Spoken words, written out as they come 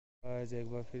आज एक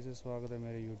बार फिर से स्वागत है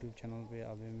मेरे YouTube चैनल पे।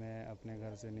 अभी मैं अपने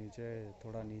घर से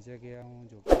थोड़ा नीचे गया हूँ,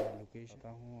 जो कि लोकेशन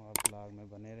हूँ। आप ब्लॉग में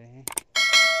बने रहें।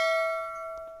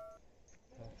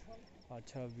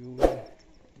 अच्छा व्यू है,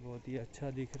 बहुत ही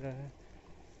अच्छा दिख रहा है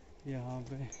यहाँ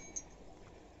पे।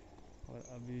 और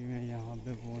अभी मैं यहाँ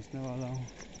पे पहुँचने वाला हूँ,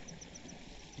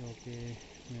 जो कि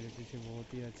मेरे पीछे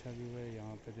बहुत ही अच्छा व्यू है।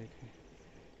 यहाँ पे देखें,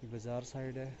 बाज़ार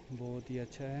साइड है, बहुत ही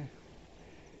अच्छा है।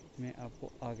 मैं आपको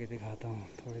आगे दिखाता हूँ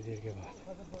थोड़ी देर के बाद।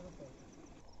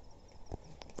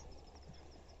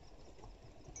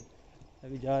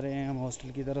 अभी जा रहे हैं हम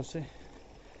हॉस्टल की तरफ से।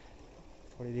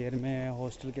 थोड़ी देर में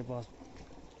हॉस्टल के पास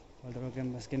भादरवा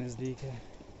कैंपस के नज़दीक है,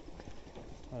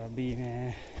 और अभी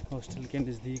मैं हॉस्टल के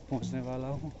नज़दीक पहुंचने वाला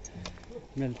हूं।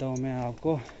 मिलता हूं मैं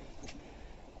आपको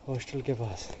हॉस्टल के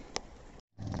पास।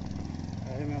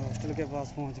 अरे मैं हॉस्टल के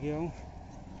पास पहुंच गया हूं।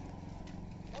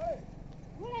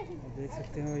 देख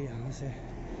सकते हो यहाँ से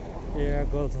ये है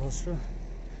गर्ल्स हॉस्टल।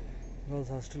 गर्ल्स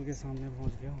हॉस्टल के सामने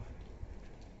पहुंच गया हूँ।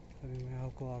 अभी मैं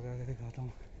आपको आगे आगे दिखाता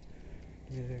हूँ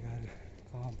मेरे घर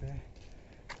कहाँ पे है।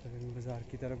 अभी मैं बाज़ार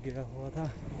की तरफ गया हुआ था।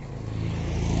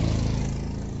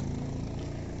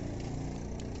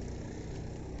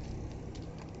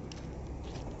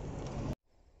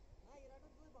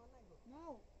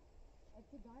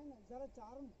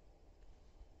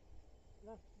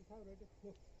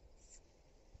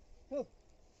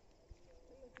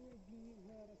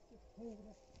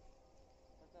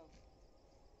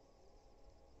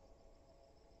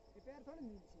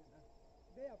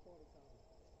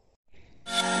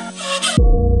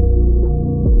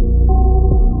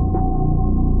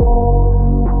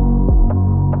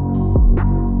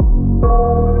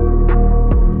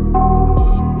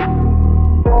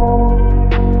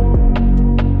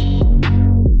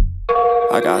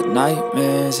 I got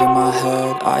nightmares in my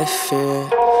head, I fear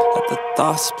that the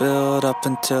thoughts build up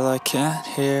until I can't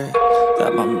hear,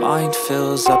 that my mind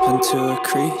fills up into a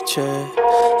creature,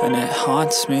 and it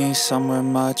haunts me somewhere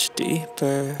much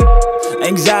deeper.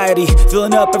 Anxiety,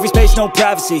 filling up every space, no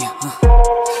privacy,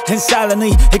 and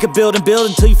silently, it could build and build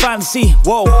until you finally see,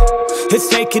 whoa, it's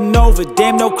taking over,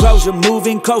 damn no closure,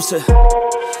 moving closer.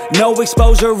 No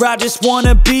exposure, I just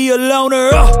wanna be a loner.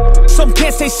 Some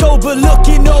can't stay sober,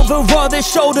 looking over all their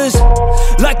shoulders,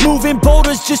 like moving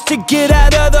boulders just to get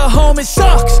out of the home. It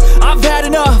sucks, I've had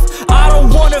enough, I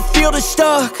don't wanna feel the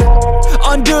stuck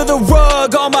under the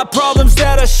rug, all my problems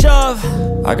that I shove.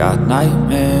 I got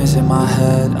nightmares in my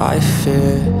head, I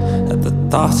fear that the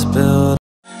thoughts build.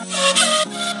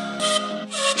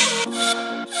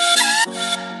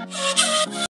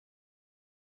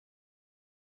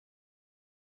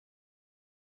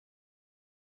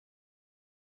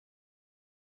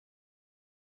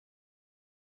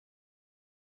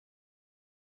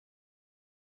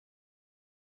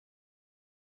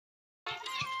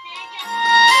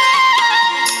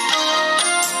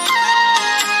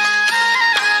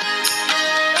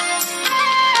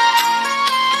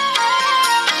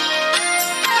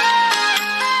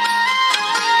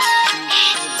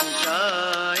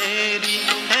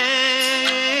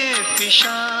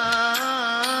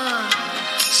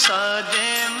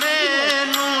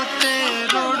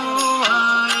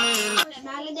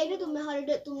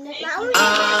 तुमने